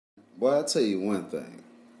Well, I'll tell you one thing.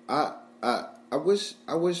 I wish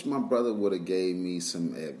my brother would have gave me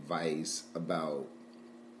some advice about,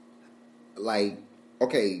 like,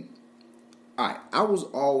 okay, all right, I was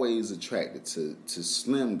always attracted to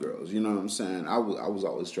slim girls. You know what I'm saying? I was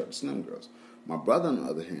always attracted to slim girls. My brother, on the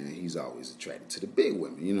other hand, he's always attracted to the big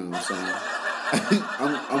women. You know what I'm saying?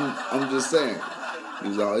 I'm just saying.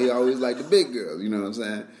 He always liked the big girls. You know what I'm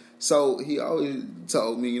saying? So he always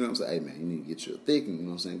told me, you know what I'm saying? Hey man, you need to get you a thickie. You know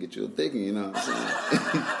what I'm saying? Get you a thickie. You know what I'm saying?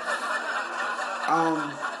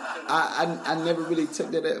 I never really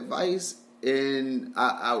took that advice, and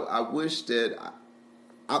I wish that.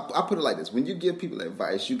 I put it like this: when you give people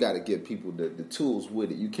advice, you got to give people the tools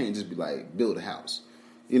with it. You can't just be like, build a house.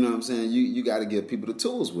 You know what I'm saying? You got to give people the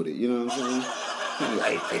tools with it. You know what I'm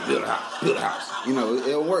saying? Hey, build a house. You know, it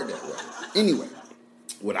don't work that way. Anyway,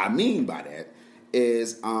 what I mean by that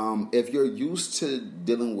is if you're used to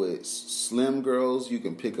dealing with slim girls, you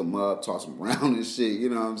can pick them up, toss them around and shit. You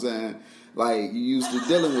know what I'm saying? Like, you used to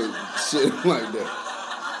dealing with shit like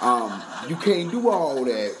that. You can't do all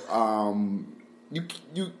that.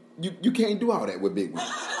 You can't do all that with big women.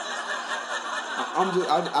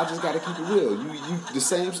 I just gotta keep it real. You the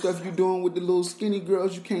same stuff you doing with the little skinny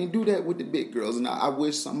girls, you can't do that with the big girls. And I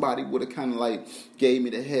wish somebody would have kind of like gave me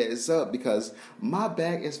the heads up, because my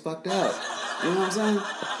back is fucked up. You know what I'm saying?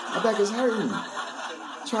 My back is hurting.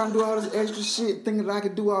 Trying to do all this extra shit, thinking that I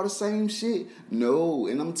could do all the same shit. No,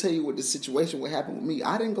 and I'm gonna tell you what the situation would happen with me.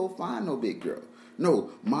 I didn't go find no big girl.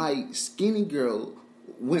 No, my skinny girl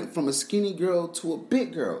went from a skinny girl to a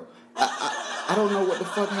big girl. I don't know what the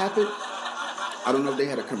fuck happened. I don't know if they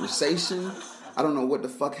had a conversation. I don't know what the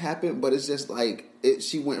fuck happened, but it's just like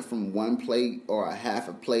she went from one plate or a half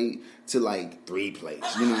a plate to like 3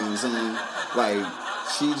 plates. You know what I'm saying? Like,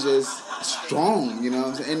 she just strong, you know what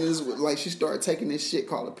I'm saying? And it's like she started taking this shit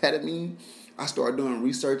called epetamine. I started doing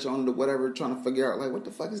research on it or whatever, trying to figure out, like, what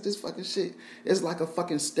the fuck is this fucking shit? It's like a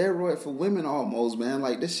fucking steroid for women almost, man.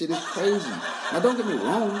 Like, this shit is crazy. Now, don't get me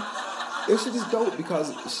wrong. This shit is dope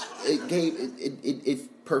because it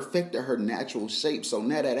perfected her natural shape. So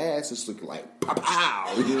now that ass is looking like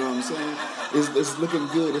pow. You know what I'm saying? It's looking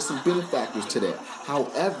good. There's some benefactors to that.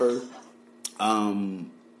 However,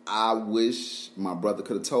 I wish my brother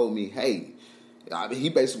could have told me, hey, he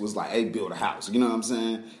basically was like, hey, build a house. You know what I'm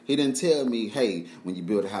saying? He didn't tell me, hey, when you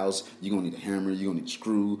build a house, you're going to need a hammer, you're going to need a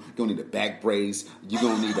screw, you're going to need a back brace, you're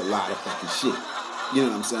going to need a lot of fucking shit. You know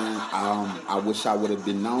what I'm saying? I wish I would have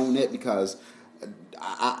been known that, because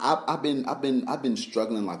I've been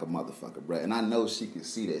struggling like a motherfucker, bro. And I know she can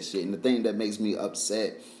see that shit. And the thing that makes me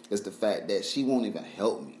upset is the fact that she won't even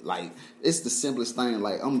help me. Like, it's the simplest thing.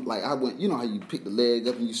 Like, I went, you know how you pick the leg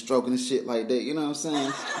up and you stroking and shit like that. You know what I'm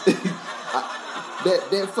saying?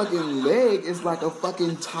 That fucking leg is like a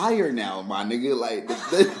fucking tire now, my nigga. Like,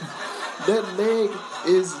 that leg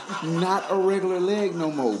is not a regular leg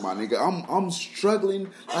no more, my nigga. I'm struggling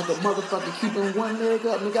like a motherfucker keeping one leg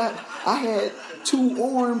up. Nigga, I had 2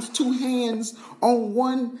 arms, 2 hands on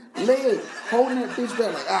one leg, holding that bitch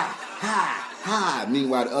back like, ha.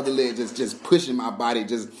 Meanwhile, the other leg just pushing my body, and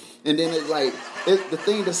then it's like, the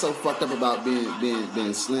thing that's so fucked up about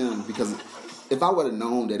being slim, because if I would have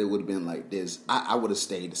known that it would have been like this, I would have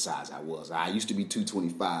stayed the size I was. I used to be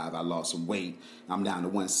 225. I lost some weight. I'm down to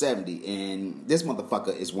 170. And this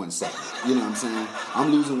motherfucker is 170. You know what I'm saying? I'm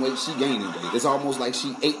losing weight. She gaining weight. It's almost like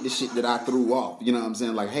she ate the shit that I threw off. You know what I'm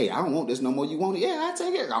saying? Like, hey, I don't want this no more. You want it? Yeah, I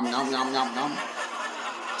take it. Nom.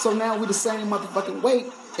 So now we the same motherfucking weight.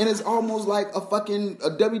 And it's almost like a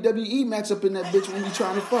WWE matchup in that bitch when you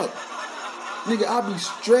trying to fuck. Nigga, I be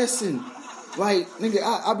stressing. Like, nigga,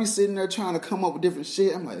 I be sitting there trying to come up with different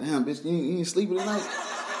shit. I'm like, damn, bitch, you ain't sleeping tonight?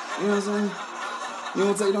 You know what I'm saying? You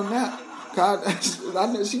don't take no nap? Cause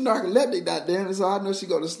I know she narcoleptic, goddamn, so I know she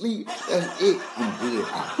go to sleep. That's it. I'm good.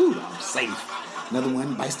 I'm safe. Another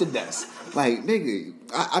one bites the dust. Like, nigga,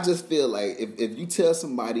 I just feel like if you tell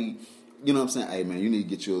somebody, you know what I'm saying, hey, man, you need to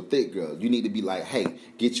get you a thick girl. You need to be like, hey,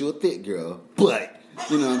 get you a thick girl, but...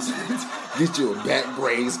 You know what I'm saying? Get you a back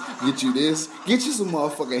brace, get you this, get you some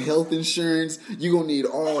motherfucking health insurance. You gonna need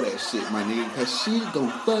all that shit, my nigga, because she gonna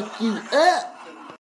fuck you up.